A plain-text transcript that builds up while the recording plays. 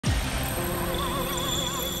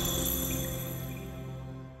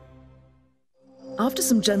After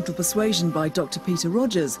some gentle persuasion by Dr. Peter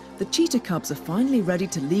Rogers, the cheetah cubs are finally ready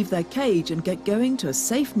to leave their cage and get going to a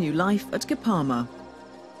safe new life at Kapama.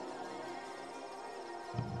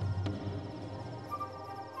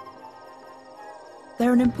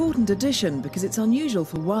 They're an important addition because it's unusual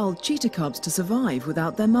for wild cheetah cubs to survive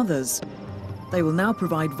without their mothers. They will now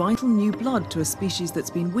provide vital new blood to a species that's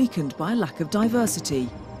been weakened by a lack of diversity.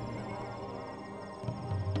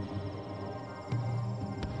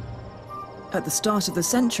 At the start of the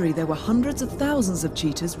century, there were hundreds of thousands of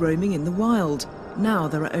cheetahs roaming in the wild. Now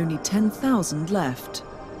there are only 10,000 left.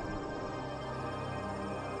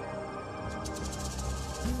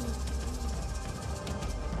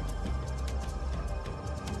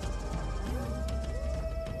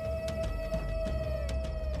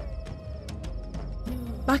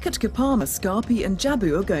 Back at Kapama, Scarpy and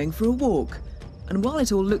Jabu are going for a walk. And while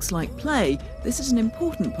it all looks like play, this is an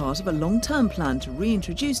important part of a long-term plan to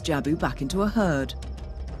reintroduce Jabu back into a herd.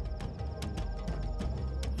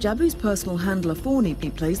 Jabu's personal handler Fawny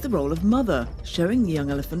plays the role of mother, showing the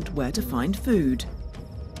young elephant where to find food.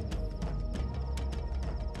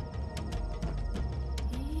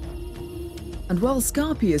 And while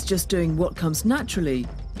Scarpy is just doing what comes naturally,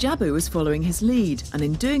 Jabu is following his lead, and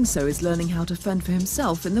in doing so is learning how to fend for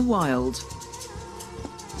himself in the wild.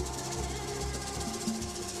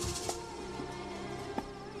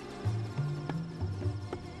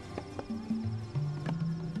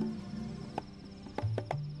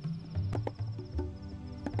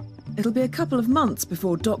 It'll be a couple of months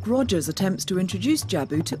before Doc Rogers attempts to introduce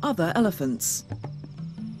Jabu to other elephants.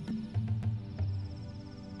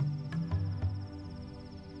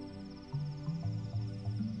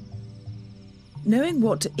 Knowing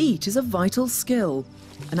what to eat is a vital skill.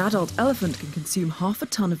 An adult elephant can consume half a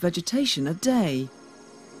ton of vegetation a day.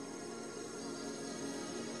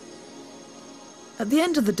 At the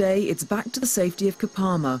end of the day, it's back to the safety of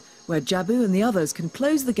Kapama, where Jabu and the others can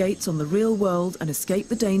close the gates on the real world and escape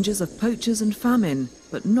the dangers of poachers and famine,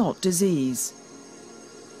 but not disease.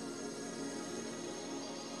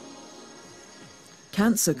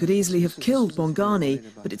 Cancer could easily have killed Bongani,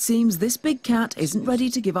 but it seems this big cat isn't ready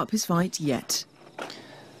to give up his fight yet.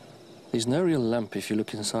 There's no real lump if you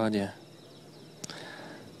look inside here.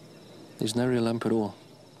 There's no real lump at all.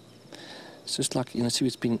 It's just like, you know, see,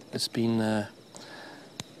 it's been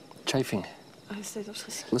chafing. This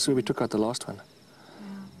is where we took out the last one.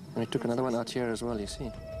 And we took another one out here as well, you see.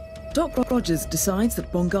 Doc Rogers decides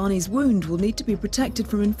that Bongani's wound will need to be protected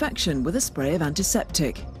from infection with a spray of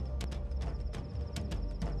antiseptic.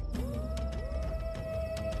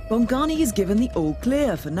 Bongani is given the all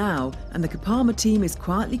clear for now, and the Kapama team is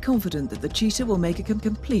quietly confident that the cheetah will make a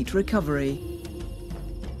complete recovery.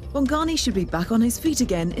 Bongani should be back on his feet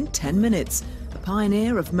again in 10 minutes. A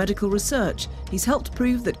pioneer of medical research, he's helped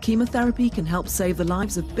prove that chemotherapy can help save the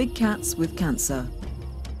lives of big cats with cancer.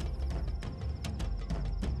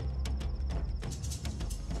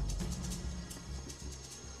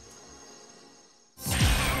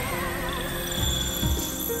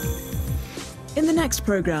 In the next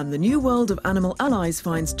programme, the new world of Animal Allies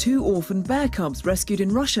finds 2 orphan bear cubs rescued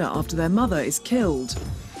in Russia after their mother is killed.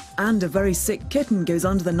 And a very sick kitten goes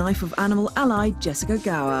under the knife of Animal Ally Jessica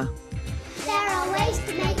Gower. There are ways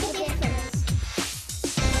to make it